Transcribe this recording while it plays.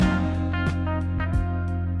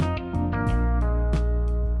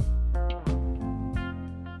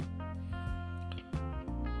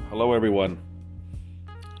Hello, everyone.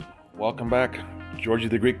 Welcome back, Georgie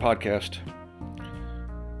the Greek podcast.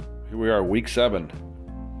 Here we are, week 7.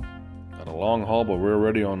 Got a long haul, but we're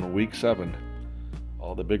already on week 7.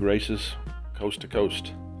 All the big races, coast to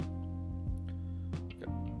coast.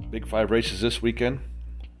 Got big 5 races this weekend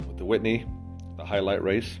with the Whitney, the highlight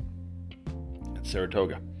race at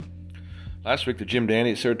Saratoga. Last week, the Jim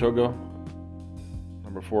Dandy at Saratoga,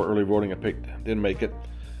 number 4 early voting, I picked, didn't make it.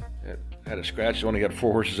 It had a scratch, only had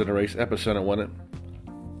 4 horses in the race. Epicenter won it.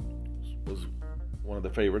 Was one of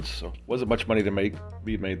the favorites, so wasn't much money to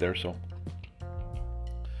be made there, so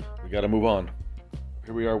we got to move on.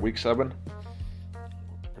 Here we are, week 7.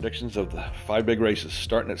 Predictions of the 5 big races,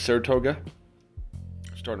 starting at Saratoga.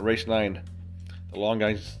 Starting race 9, the Long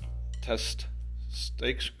Guys Test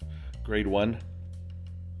Stakes, Grade 1,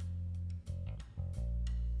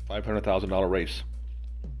 $500,000 race.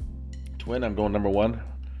 Twin, I'm going number 1,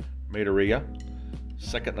 Maderia.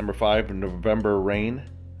 Second, number 5, November Rain.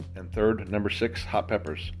 And third, number 6, Hot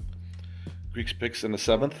Peppers. Greeks picks in the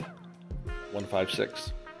 7th,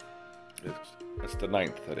 156. That's the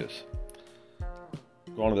 9th, that is.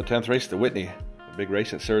 Going to the 10th race, the Whitney. The big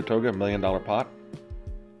race at Saratoga, $1 million pot.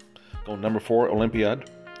 Going number 4, Olympiad.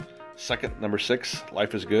 Second, number 6,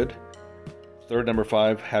 Life is Good. Third, number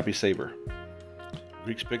 5, Happy Saber.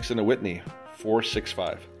 Greeks picks in the Whitney,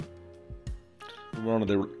 465. Moving on to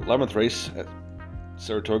the 11th race at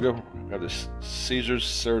Saratoga, we have the Caesars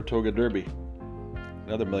Saratoga Derby,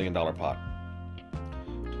 another $1 million pot.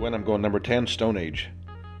 To win, I'm going number 10, Stone Age.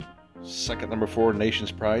 Second, number 4,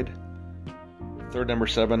 Nation's Pride. Third, number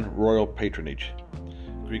 7, Royal Patronage.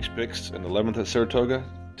 Greeks picks in the 11th at Saratoga,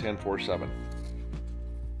 10-4-7.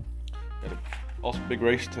 Got also a big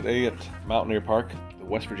race today at Mountaineer Park, the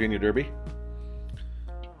West Virginia Derby.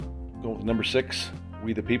 Going with number 6,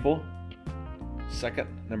 We the People. Second,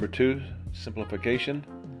 number 2, Simplification.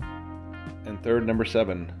 And third, number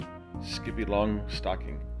 7, Skippy Long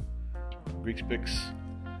Stocking. Greeks picks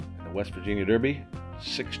in the West Virginia Derby,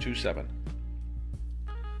 6-2-7.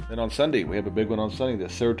 Then on Sunday, we have a big one on Sunday, the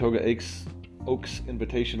Saratoga Oaks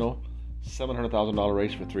Invitational, $700,000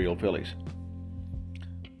 race for 3 old fillies.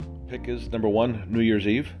 Pick is number 1, New Year's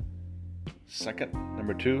Eve. Second,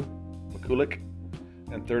 number 2, McCulloch.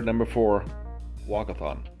 And third, number 4,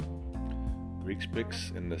 Walkathon. Greeks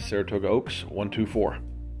picks in the Saratoga Oaks, 1-2-4.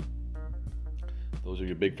 Those are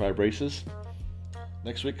your big 5 races.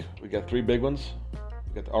 Next week, we got 3 big ones.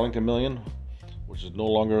 We got the Arlington Million, which is no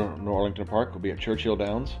longer in Arlington Park. Will be at Churchill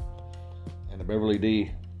Downs. And the Beverly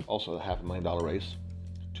D, also a $500,000 race.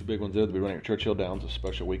 2 big ones there. They'll be running at Churchill Downs, a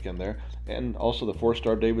special weekend there. And also the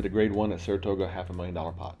 4-star David, the Grade 1 at Saratoga,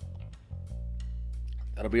 $500,000 pot.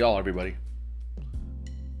 That'll be all, everybody.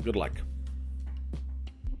 Good luck.